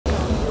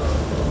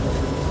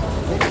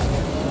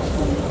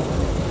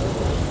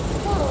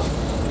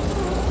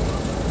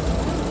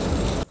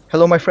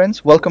Hello my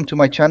friends, welcome to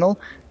my channel.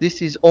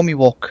 This is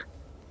Omiwalk.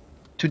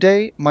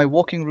 Today my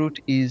walking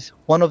route is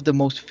one of the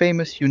most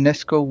famous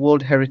UNESCO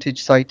World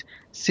Heritage Site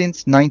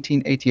since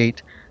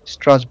 1988,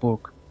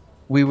 Strasbourg.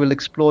 We will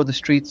explore the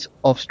streets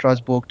of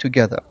Strasbourg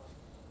together.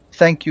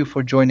 Thank you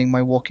for joining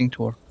my walking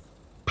tour.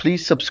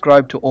 Please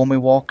subscribe to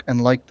Omiwalk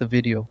and like the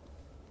video.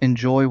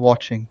 Enjoy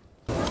watching.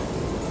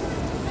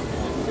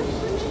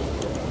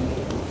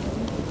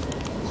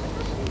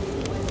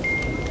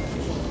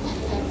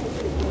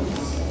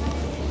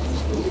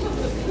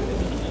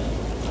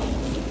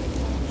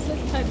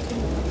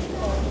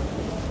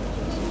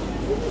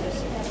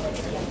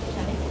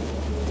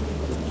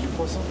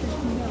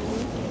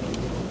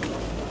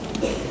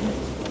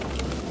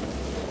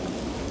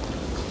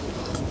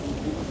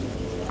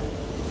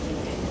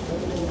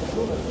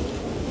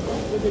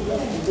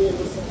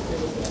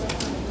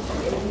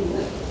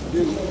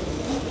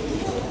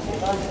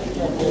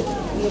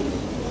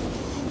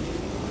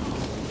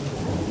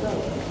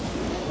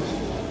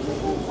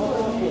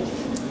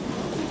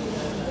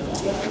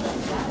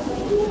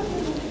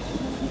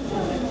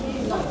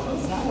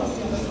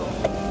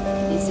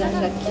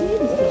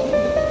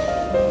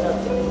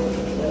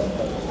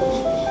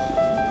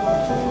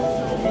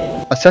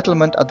 A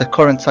settlement at the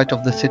current site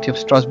of the city of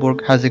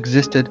Strasbourg has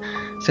existed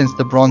since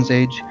the Bronze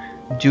Age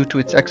due to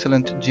its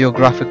excellent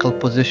geographical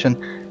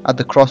position at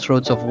the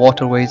crossroads of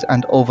waterways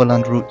and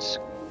overland routes.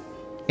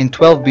 In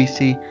 12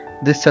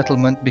 BC, this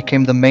settlement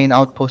became the main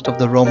outpost of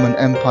the Roman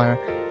Empire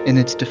in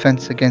its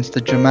defense against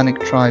the Germanic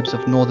tribes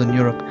of northern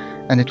Europe,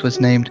 and it was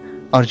named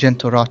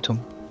Argentoratum.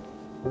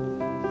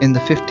 In the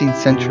 15th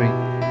century,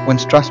 when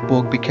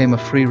Strasbourg became a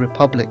free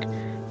republic,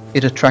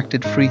 it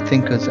attracted free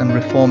thinkers and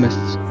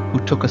reformists who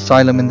took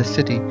asylum in the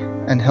city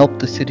and helped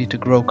the city to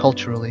grow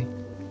culturally.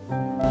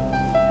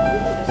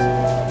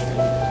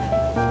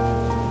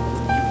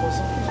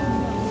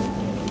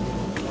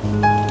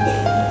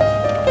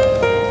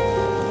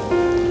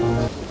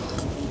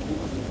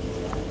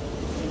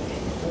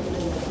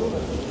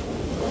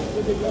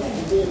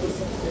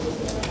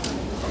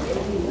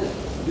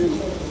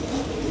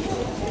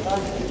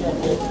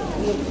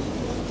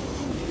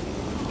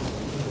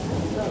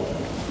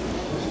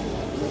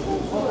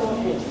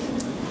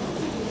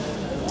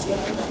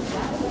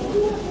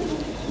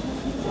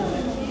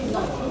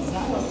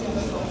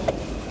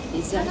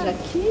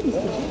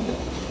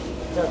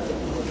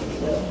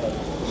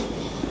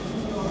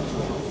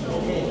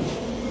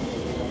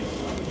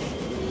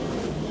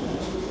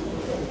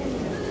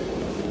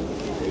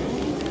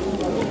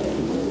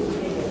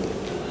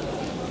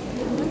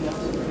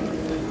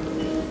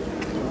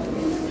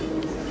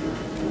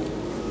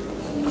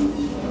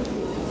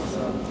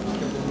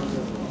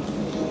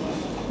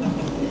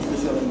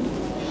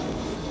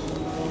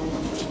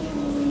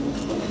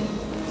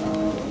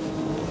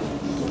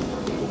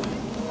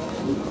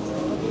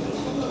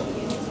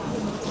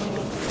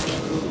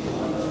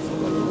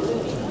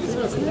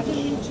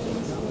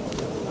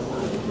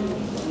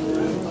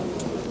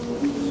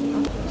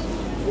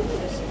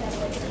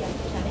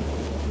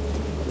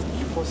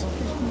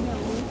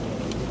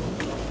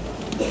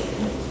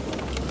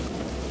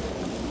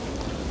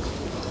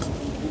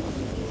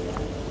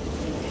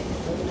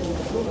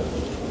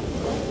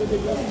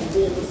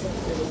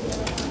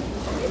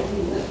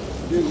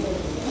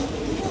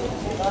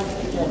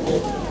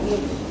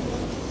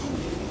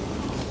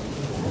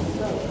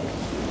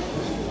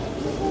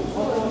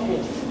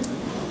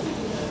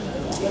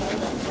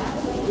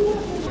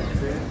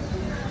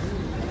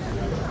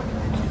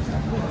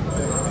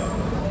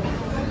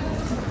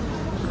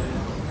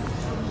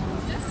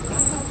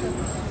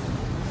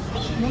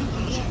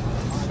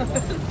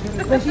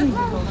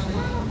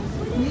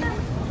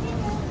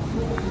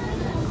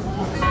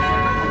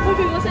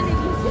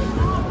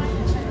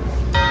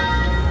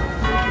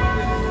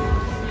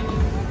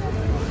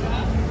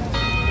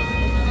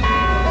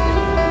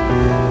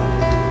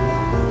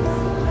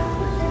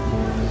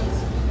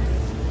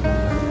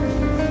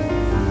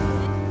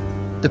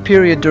 The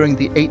period during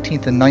the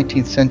 18th and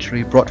 19th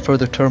century brought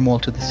further turmoil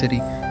to the city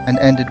and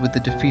ended with the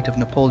defeat of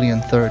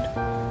Napoleon III.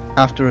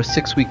 After a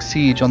 6-week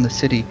siege on the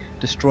city,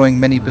 destroying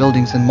many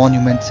buildings and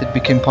monuments, it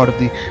became part of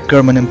the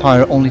German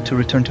Empire only to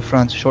return to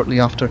France shortly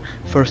after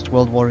First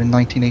World War in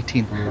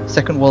 1918.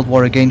 Second World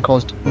War again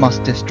caused mass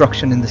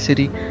destruction in the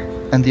city,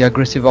 and the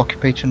aggressive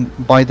occupation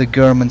by the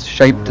Germans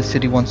shaped the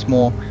city once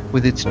more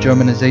with its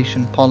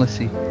Germanization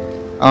policy.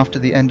 After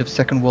the end of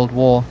Second World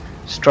War,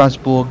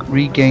 Strasbourg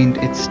regained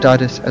its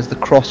status as the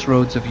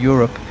crossroads of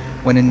Europe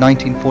when in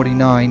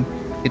 1949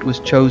 it was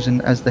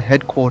chosen as the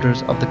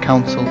headquarters of the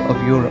Council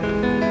of Europe.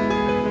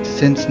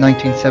 Since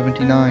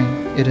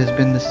 1979, it has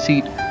been the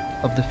seat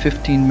of the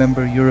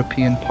 15-member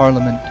European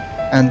Parliament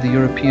and the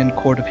European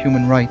Court of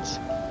Human Rights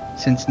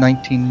since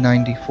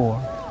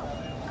 1994.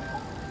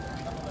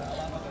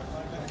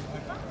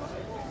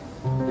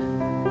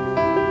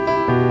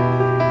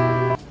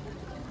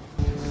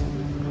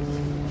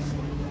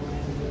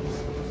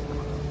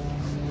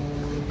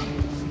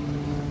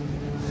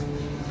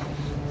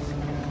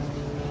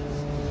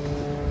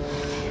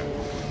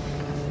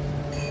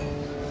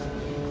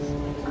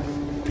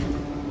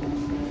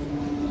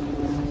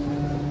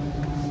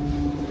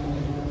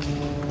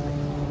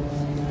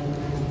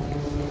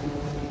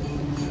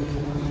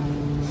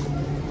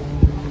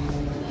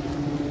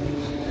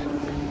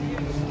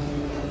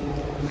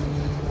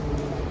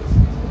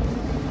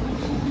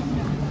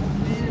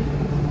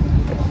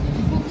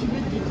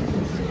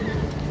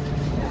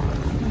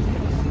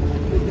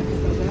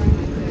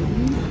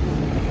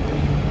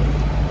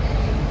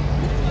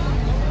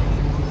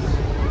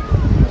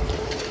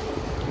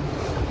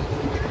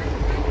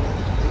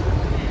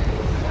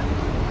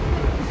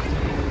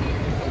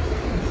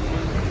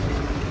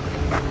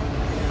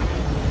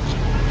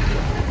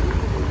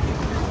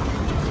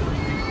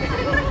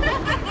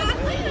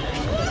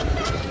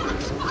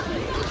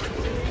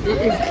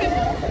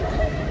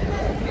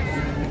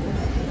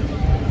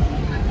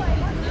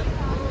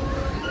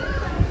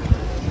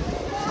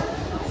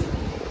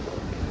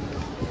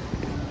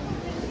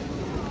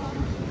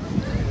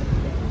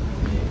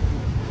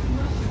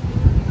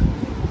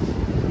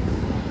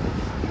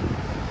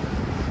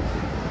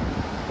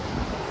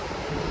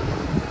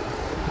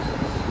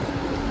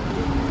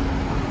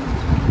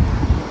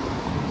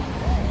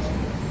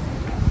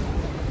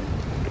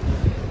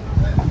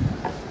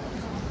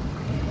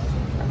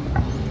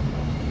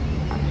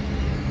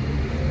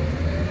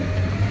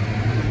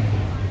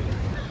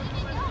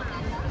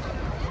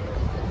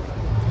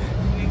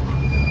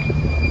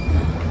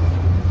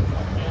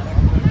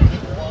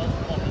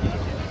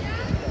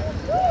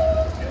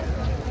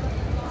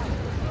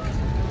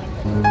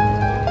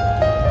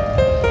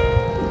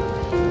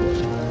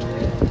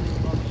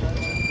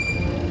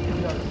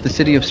 The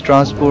city of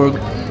Strasbourg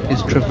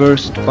is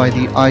traversed by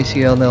the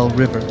ICLL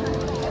River,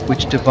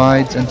 which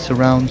divides and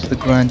surrounds the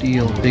Grand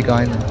Ile, Big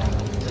Island,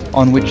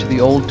 on which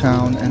the Old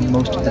Town and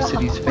most of the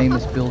city's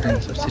famous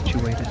buildings are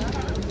situated.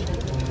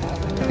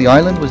 The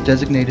island was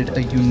designated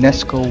a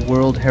UNESCO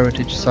World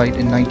Heritage Site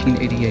in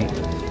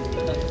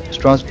 1988.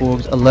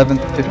 Strasbourg's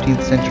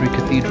 11th-15th century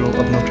Cathedral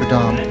of Notre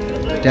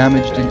Dame,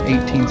 damaged in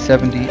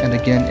 1870 and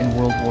again in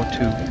World War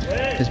II,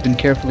 has been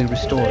carefully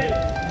restored.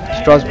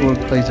 Strasbourg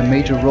plays a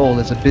major role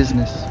as a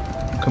business,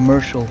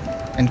 commercial,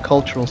 and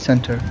cultural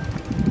center.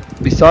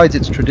 Besides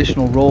its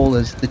traditional role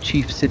as the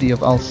chief city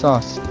of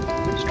Alsace,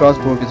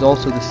 Strasbourg is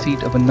also the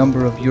seat of a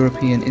number of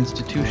European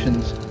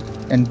institutions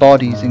and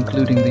bodies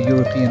including the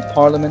European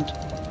Parliament,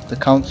 the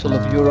Council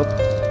of Europe,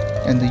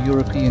 and the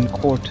European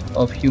Court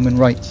of Human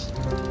Rights.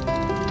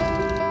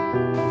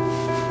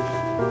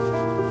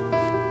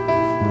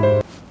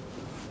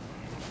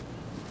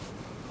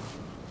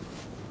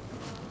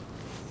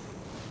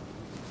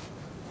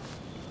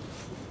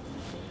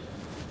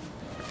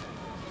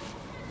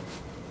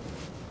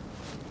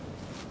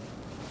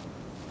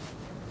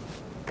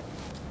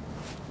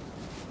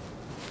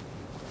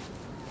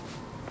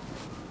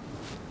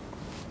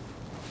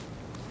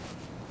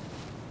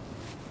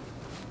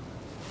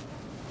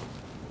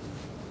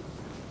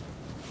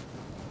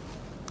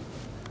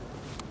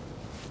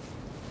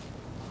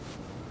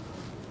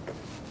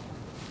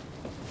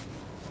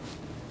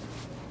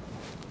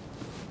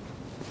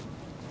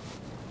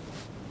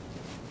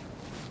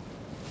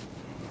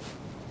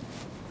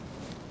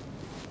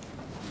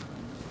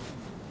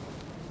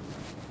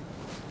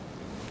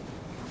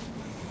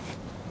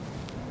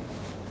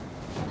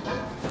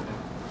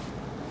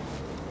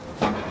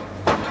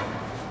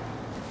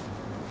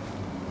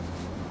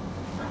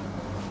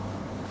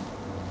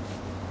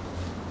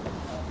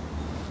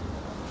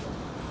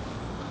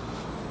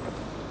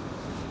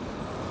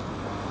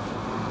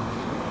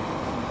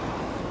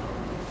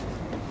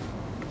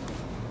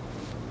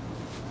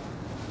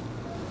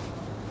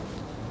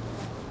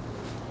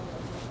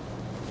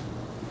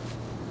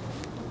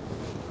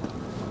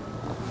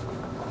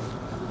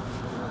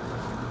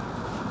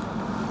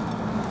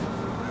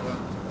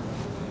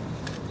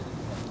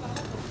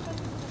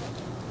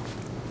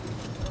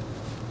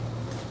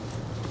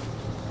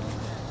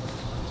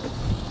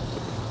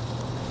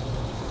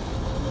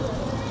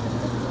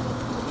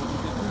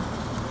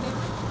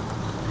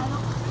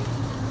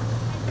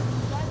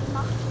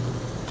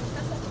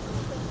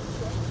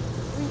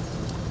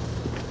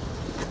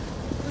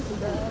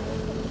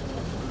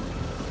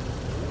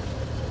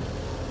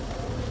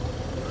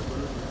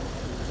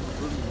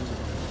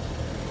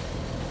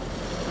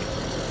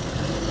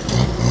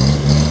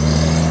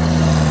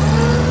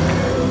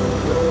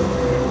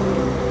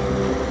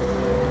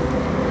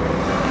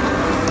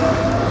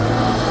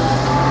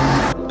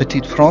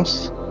 Petite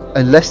France,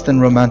 a less than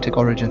romantic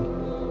origin.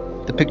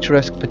 The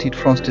picturesque Petite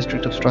France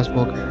district of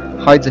Strasbourg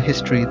hides a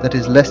history that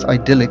is less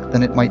idyllic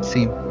than it might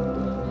seem.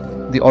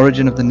 The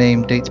origin of the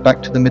name dates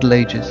back to the Middle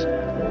Ages,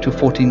 to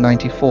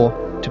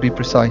 1494 to be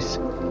precise,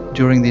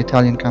 during the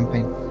Italian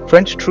campaign.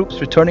 French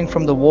troops returning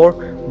from the war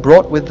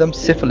brought with them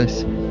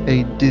syphilis,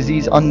 a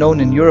disease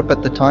unknown in Europe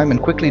at the time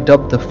and quickly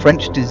dubbed the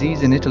French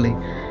disease in Italy.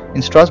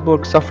 In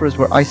Strasbourg, sufferers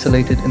were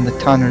isolated in the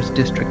Tanners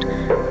district,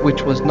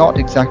 which was not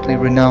exactly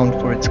renowned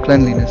for its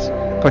cleanliness,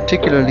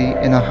 particularly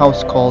in a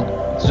house called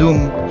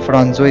Zum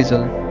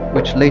Französel,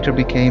 which later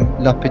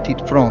became La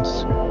Petite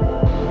France.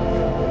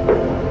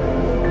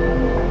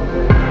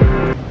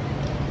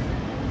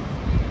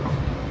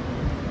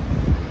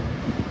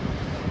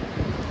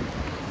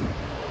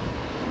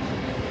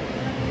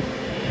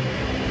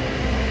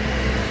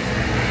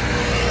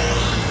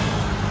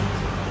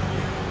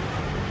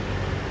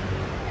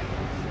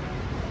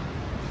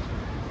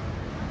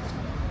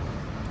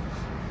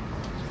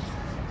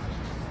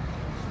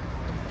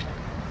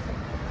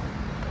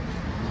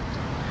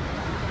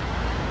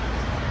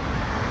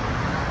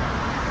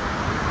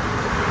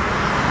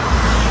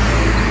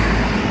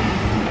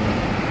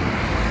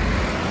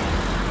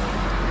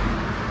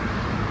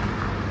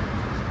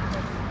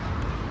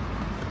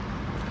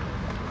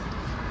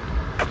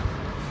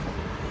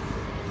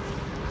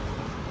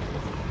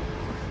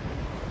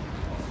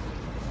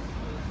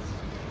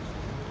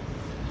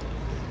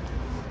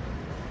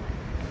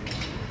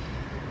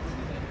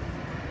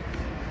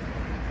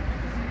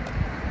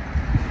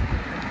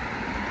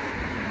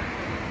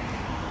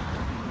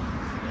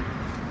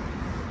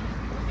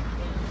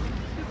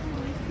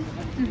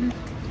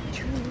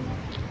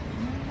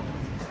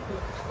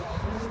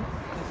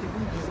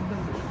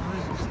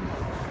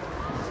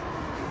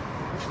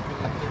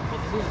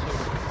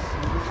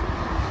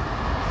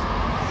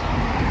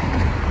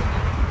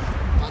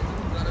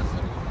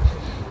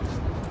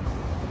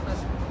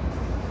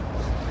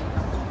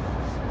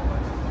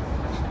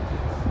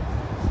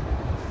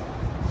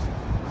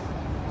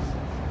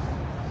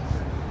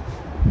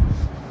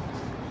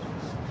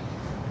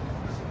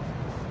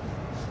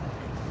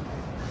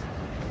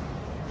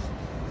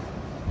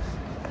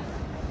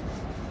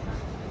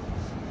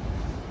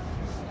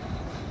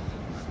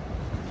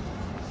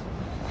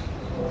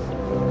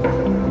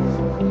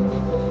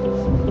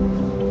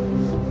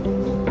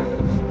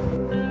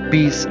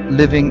 Bees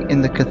living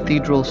in the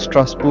Cathedral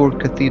Strasbourg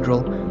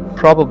Cathedral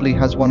probably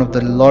has one of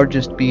the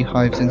largest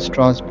beehives in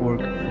Strasbourg.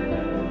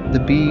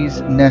 The bees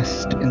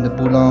nest in the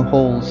Boulin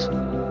holes,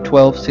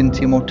 12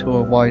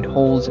 cm wide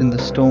holes in the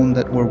stone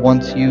that were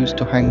once used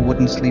to hang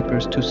wooden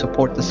sleepers to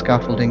support the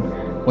scaffolding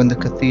when the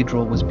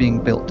cathedral was being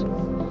built.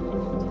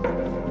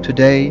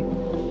 Today,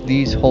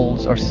 these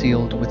holes are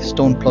sealed with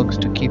stone plugs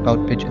to keep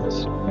out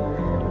pigeons.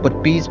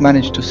 But bees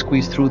manage to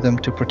squeeze through them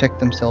to protect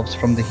themselves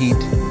from the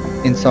heat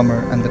in summer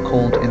and the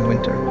cold in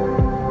winter.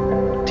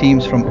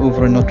 Teams from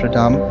Ouvre Notre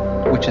Dame,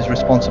 which is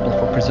responsible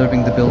for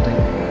preserving the building,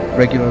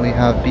 regularly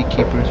have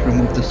beekeepers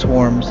remove the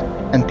swarms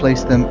and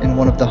place them in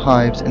one of the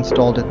hives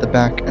installed at the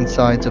back and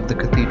sides of the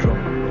cathedral.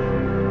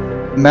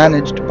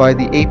 Managed by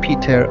the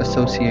Apiter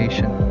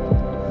Association,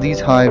 these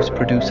hives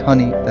produce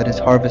honey that is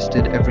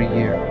harvested every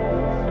year.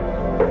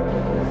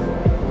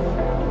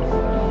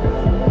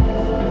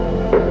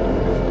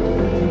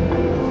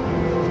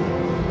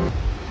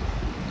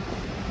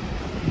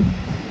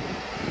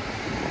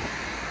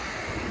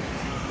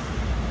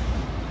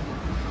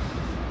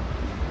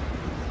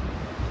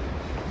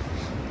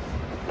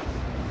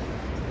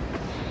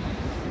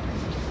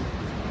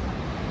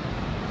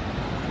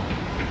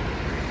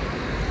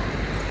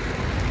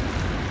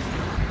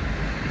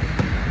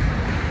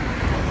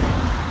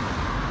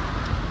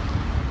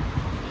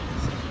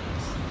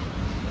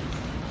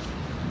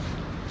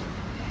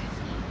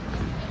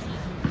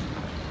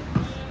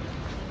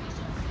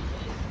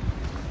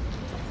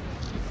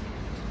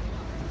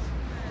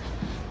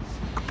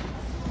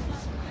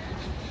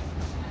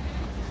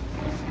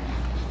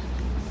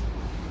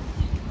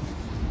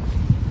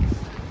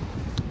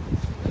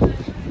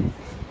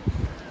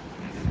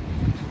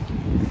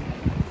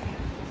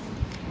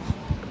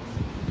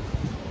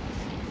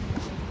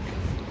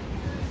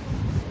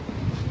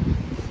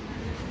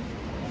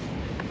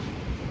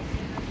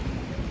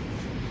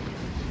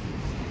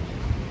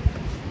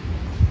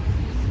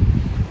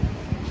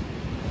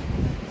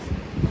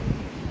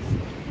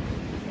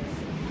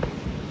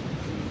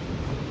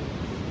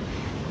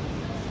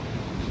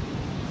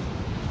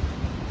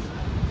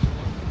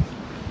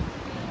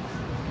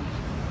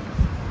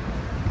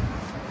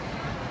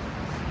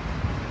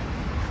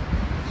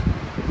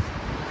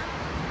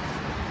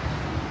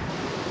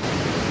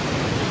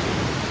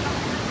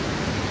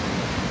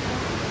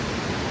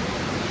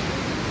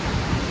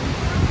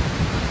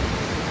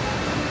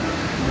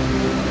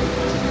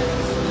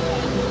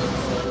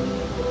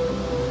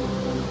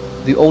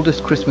 The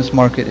oldest Christmas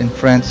market in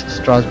France,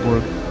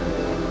 Strasbourg,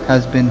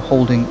 has been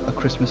holding a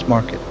Christmas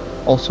market,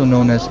 also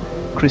known as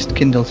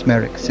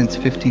Christkindlesmarkt, since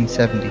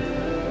 1570.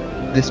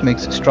 This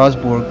makes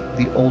Strasbourg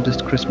the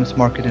oldest Christmas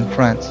market in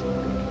France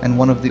and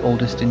one of the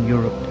oldest in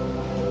Europe.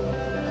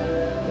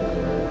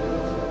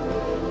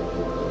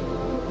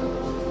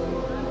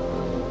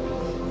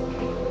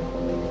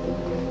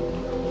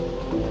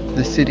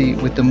 The city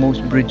with the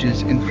most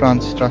bridges in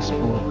France,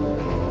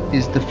 Strasbourg,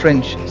 is the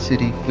French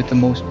city with the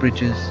most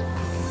bridges,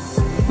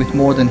 with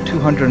more than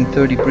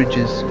 230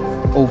 bridges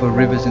over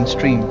rivers and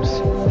streams.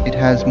 It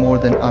has more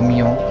than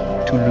Amiens,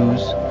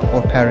 Toulouse,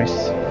 or Paris.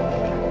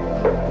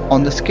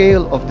 On the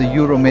scale of the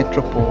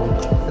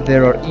Eurometropole,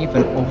 there are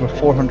even over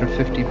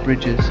 450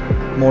 bridges,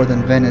 more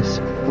than Venice,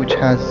 which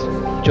has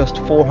just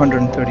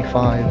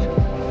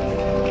 435.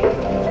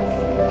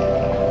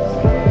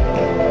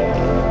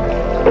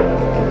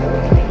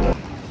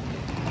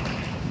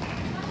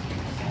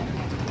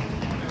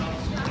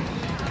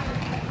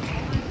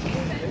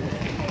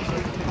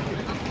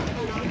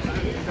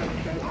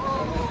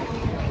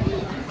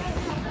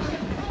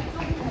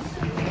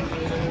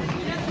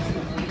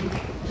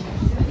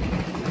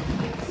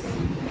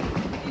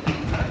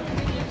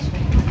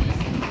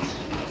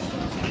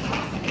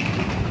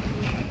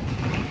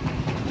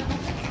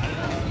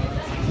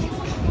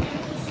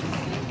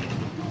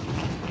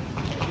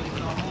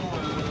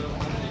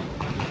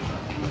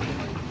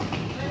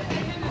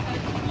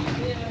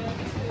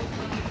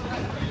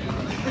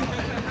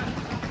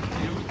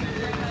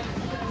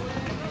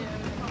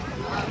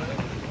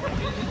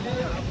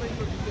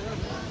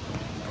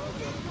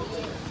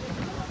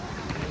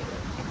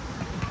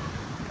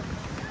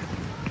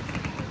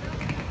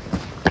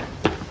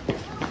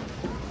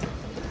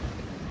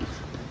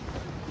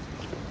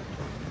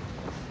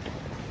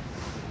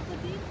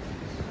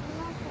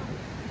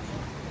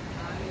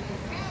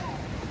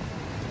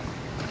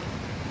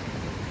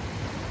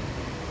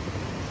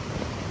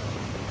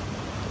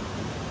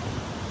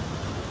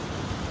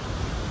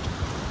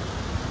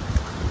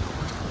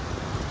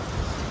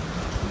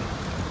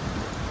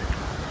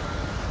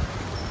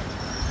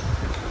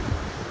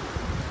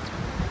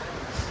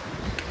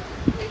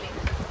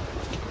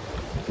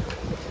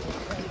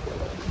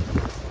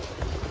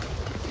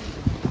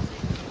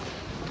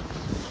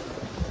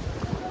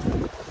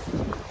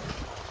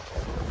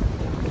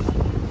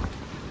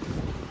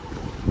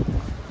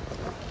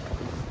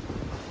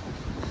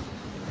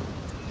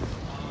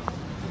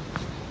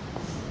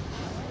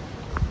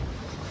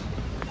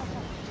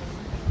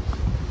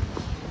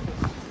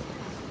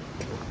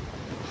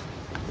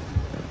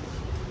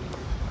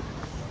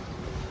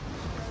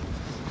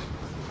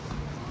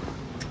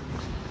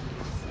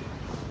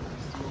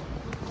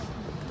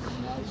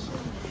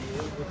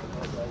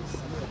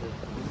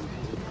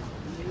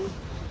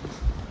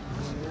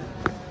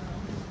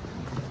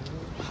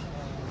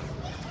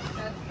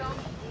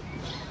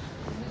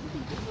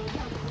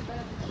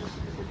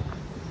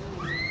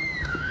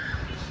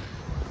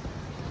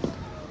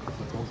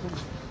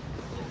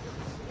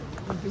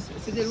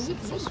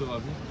 Ça sera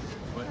vite.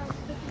 Ouais.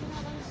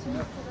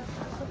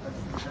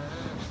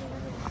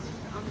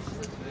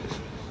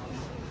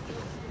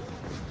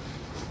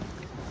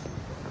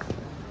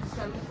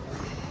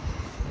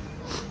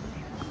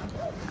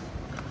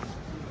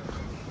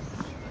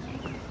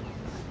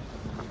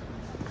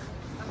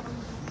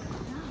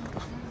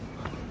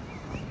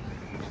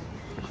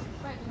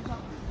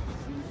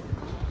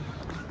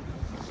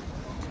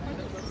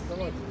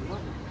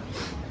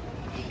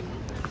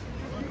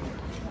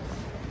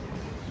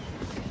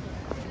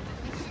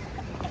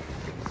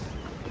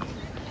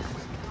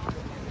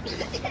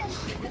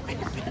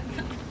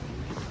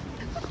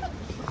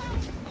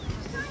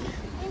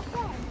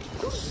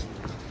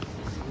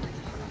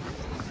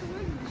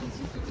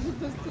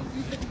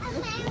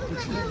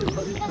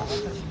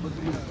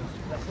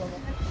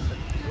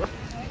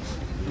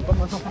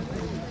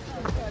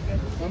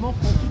 Maman,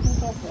 prends tout ton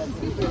temps.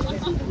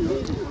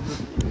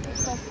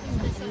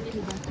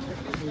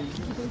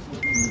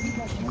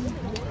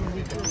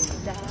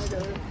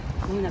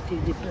 On a fait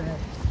des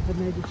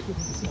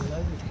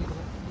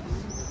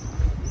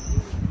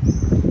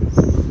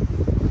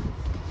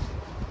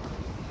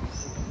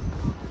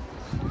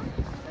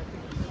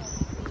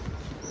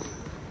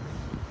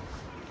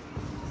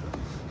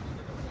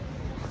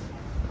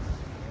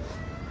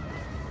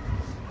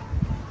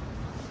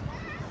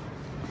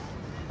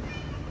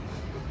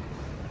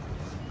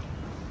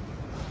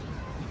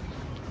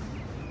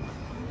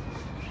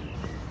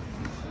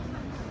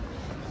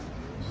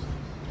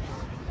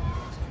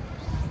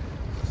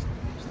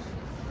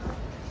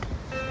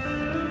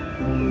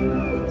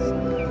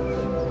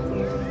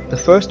The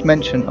first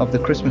mention of the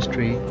Christmas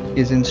tree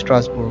is in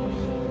Strasbourg.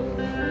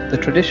 The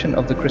tradition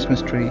of the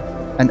Christmas tree,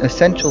 an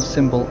essential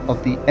symbol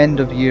of the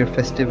end-of-year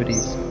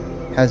festivities,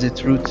 has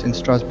its roots in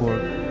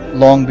Strasbourg,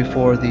 long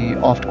before the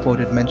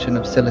oft-quoted mention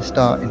of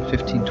Célestat in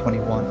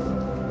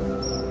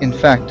 1521. In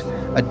fact,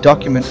 a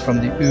document from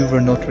the Oeuvre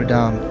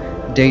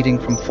Notre-Dame, dating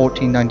from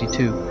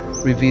 1492,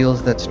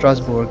 reveals that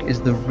Strasbourg is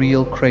the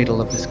real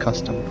cradle of this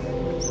custom.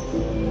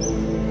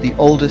 The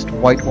oldest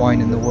white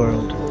wine in the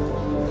world,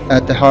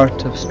 at the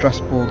heart of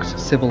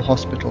Strasbourg's civil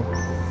hospital,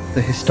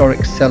 the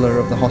historic cellar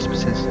of the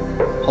hospices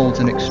holds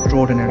an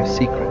extraordinary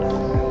secret.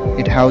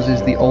 It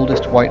houses the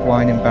oldest white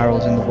wine in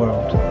barrels in the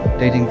world,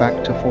 dating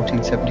back to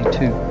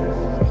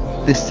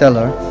 1472. This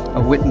cellar,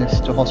 a witness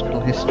to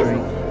hospital history,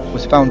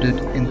 was founded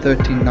in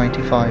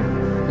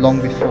 1395, long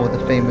before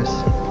the famous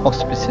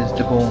Hospices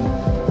de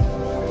Beaune.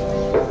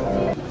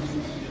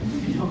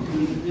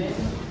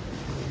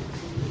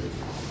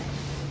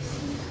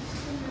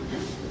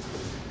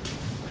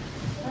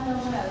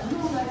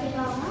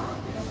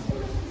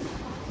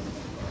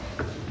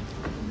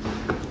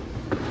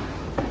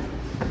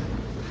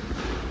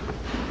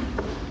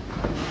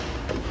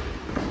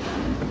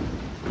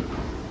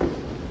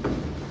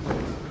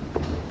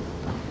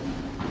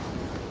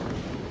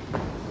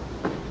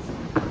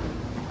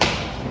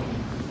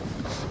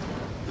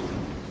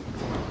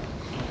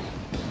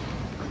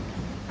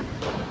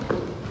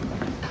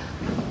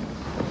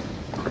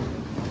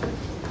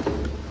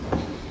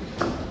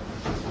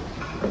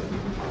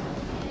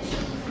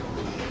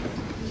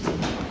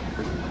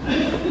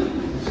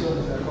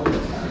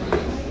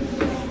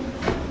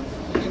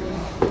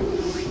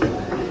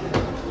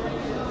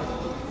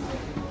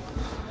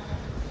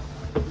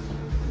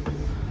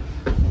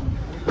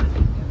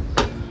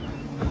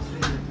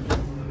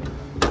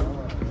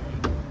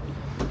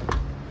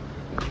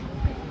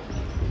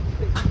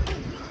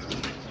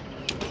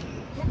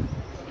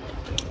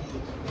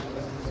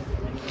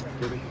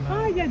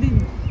 Ah, il y a des...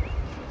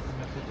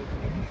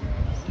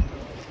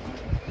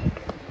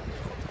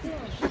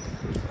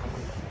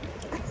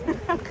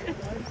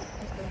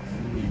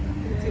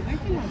 C'est vrai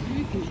que la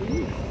vue était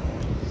jolie.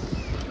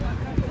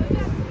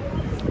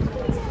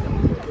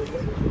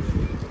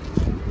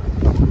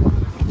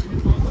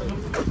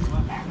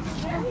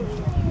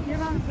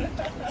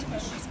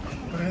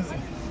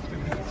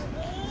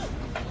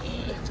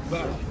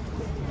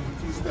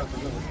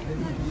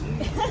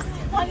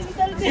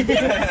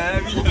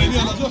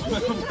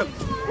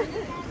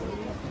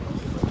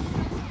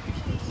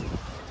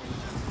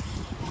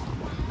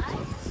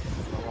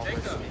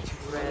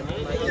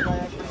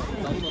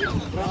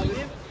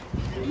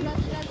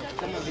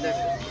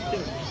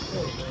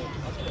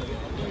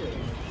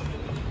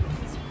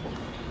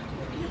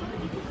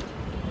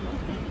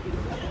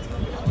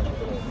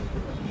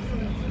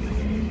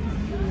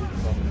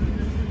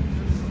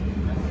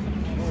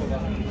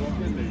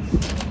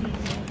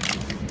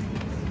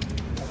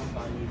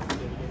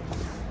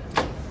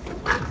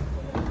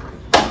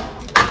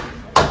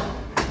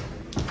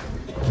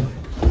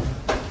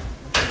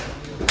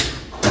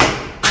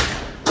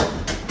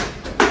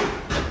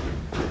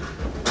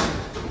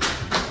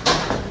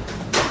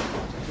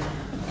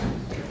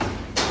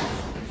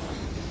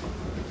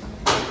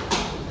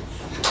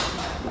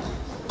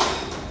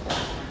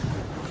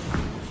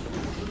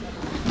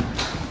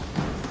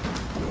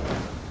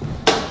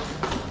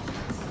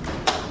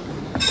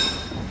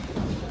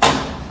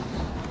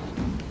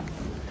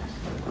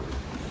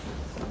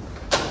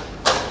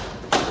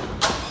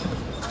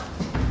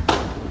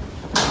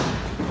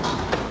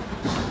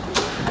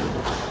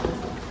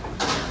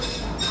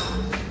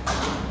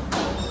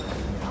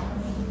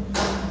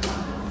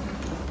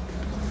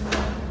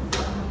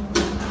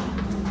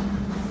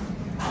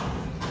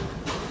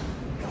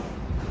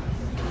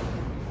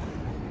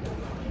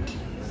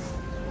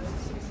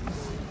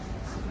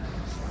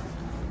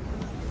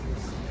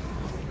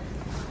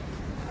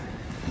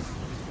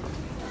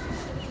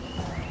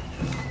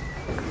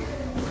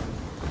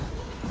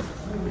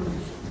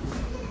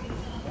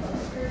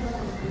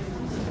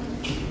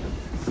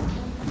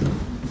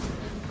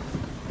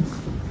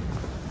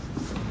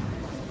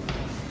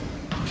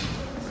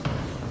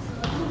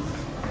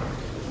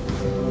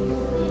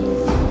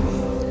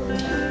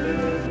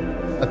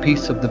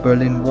 piece of the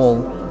Berlin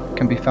Wall,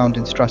 can be found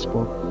in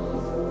Strasbourg.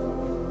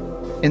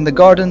 In the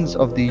gardens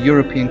of the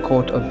European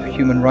Court of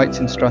Human Rights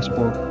in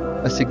Strasbourg,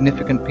 a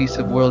significant piece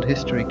of world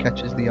history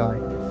catches the eye.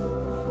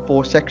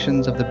 4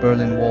 sections of the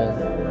Berlin Wall.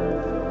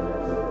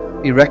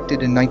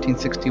 Erected in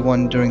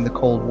 1961 during the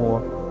Cold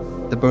War,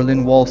 the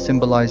Berlin Wall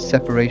symbolized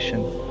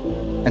separation,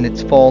 and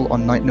its fall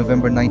on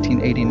November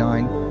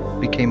 1989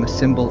 became a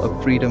symbol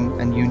of freedom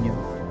and union.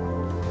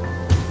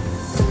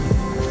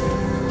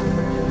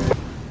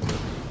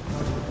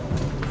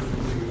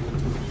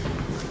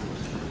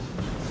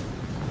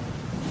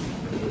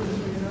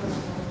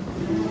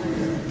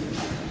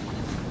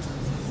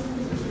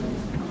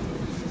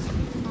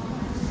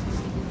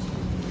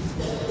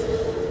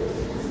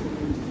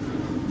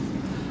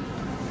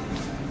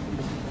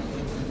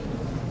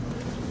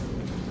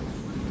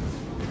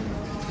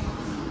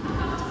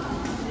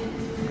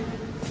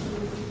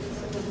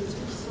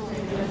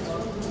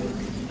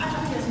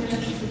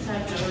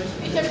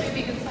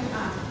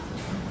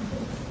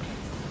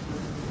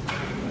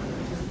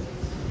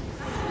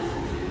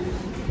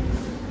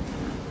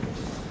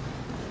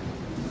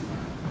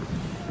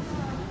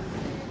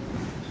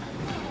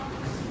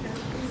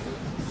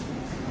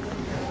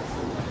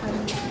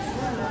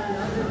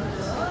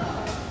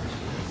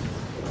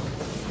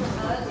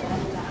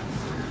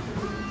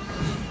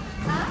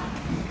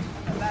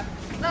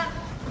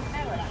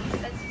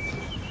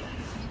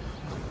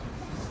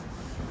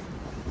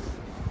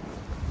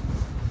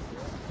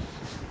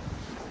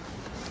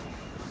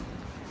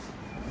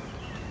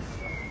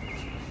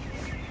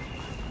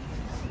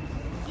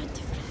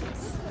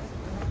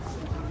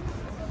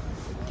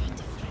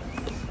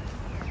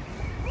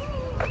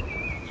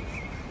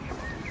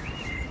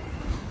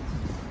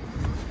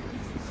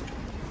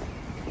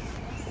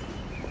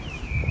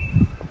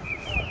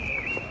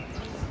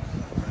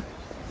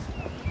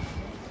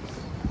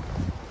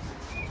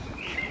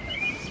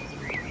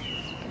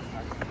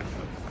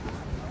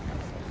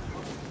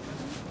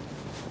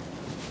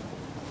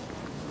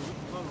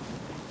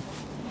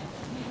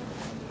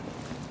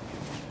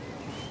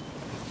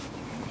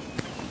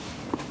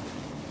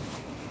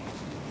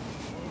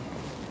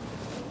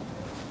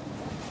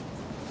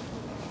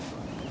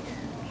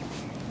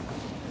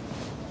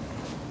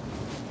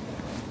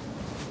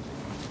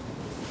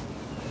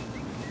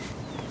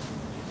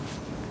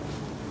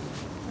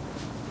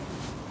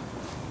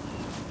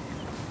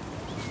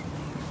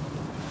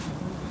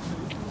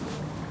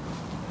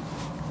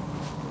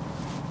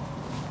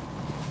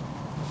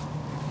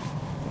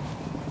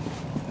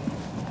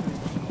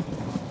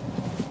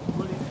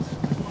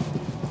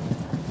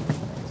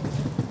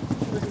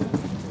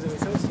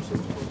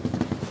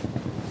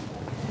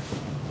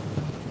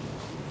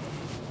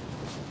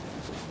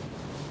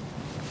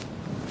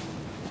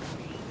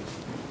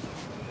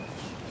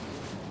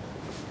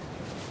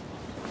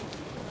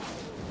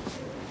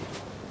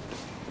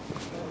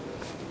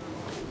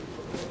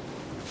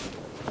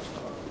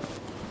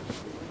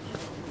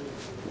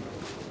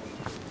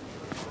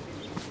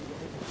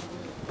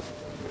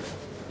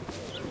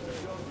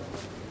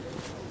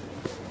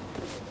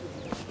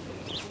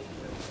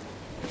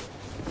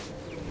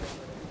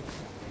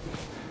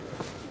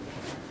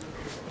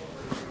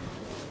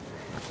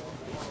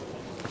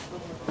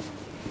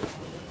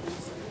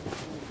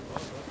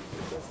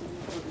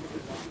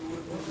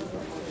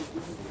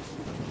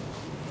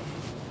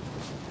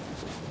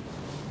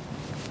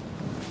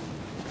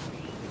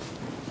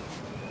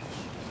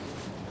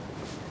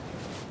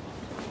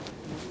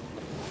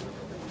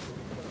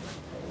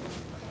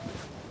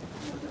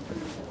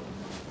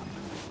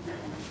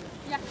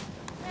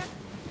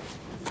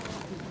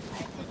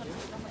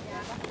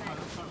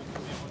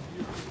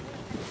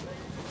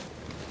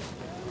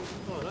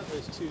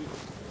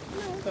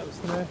 That was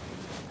there.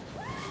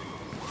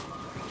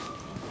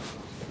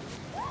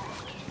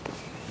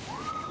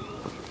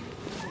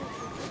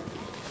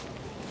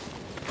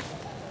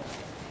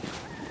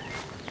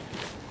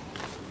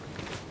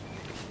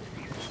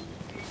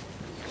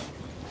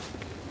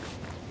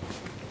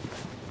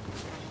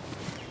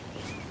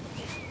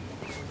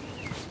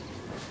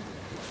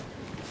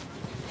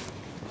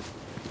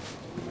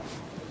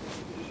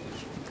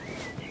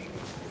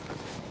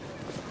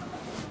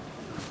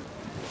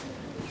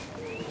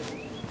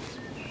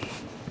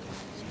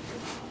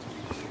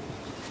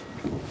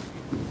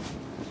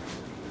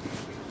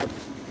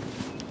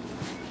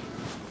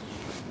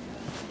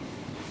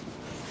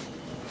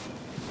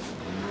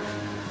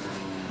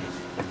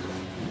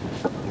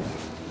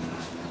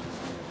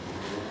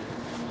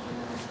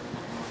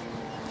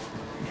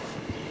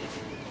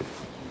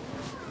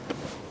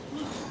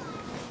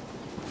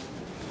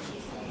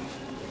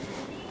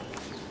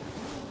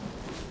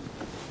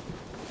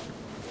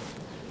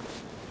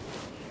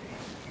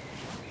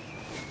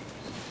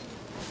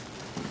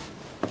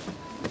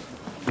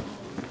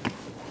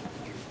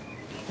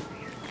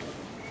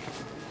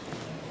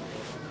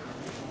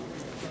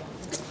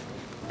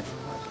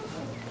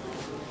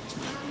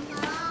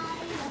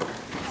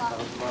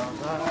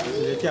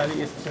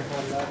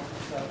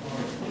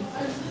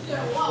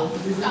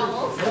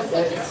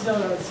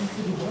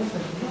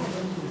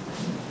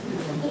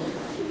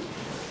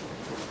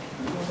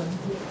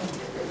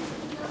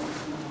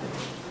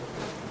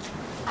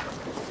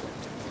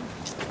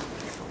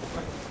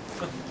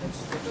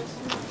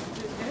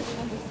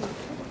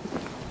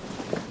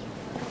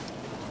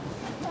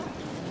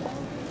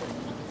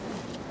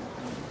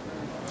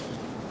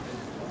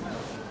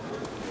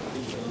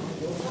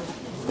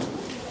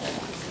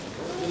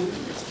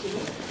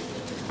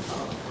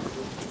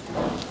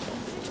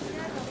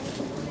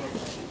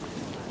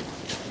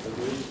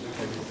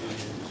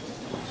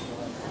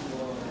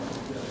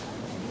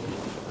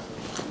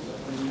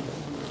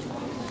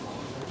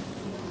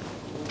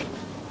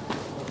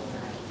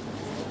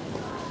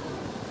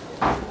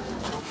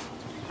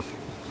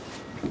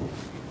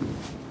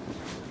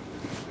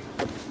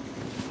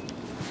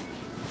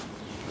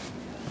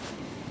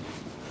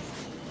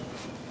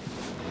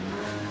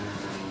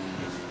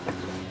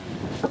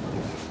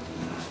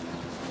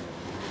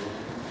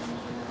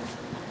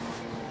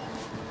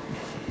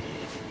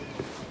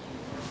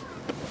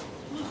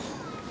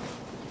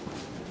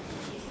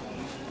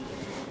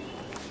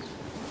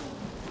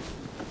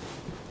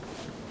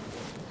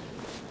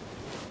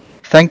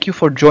 Thank you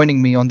for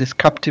joining me on this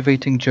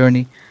captivating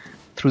journey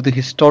through the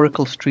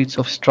historical streets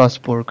of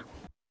Strasbourg.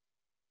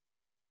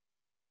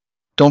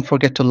 Don't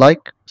forget to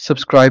like,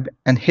 subscribe,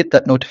 and hit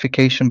that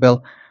notification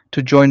bell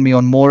to join me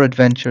on more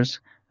adventures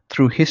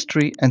through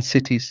history and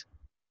cities.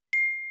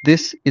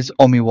 This is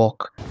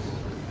Omiwalk,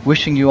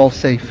 wishing you all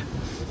safe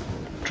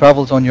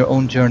travels on your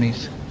own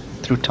journeys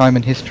through time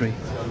and history.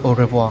 Au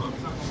revoir.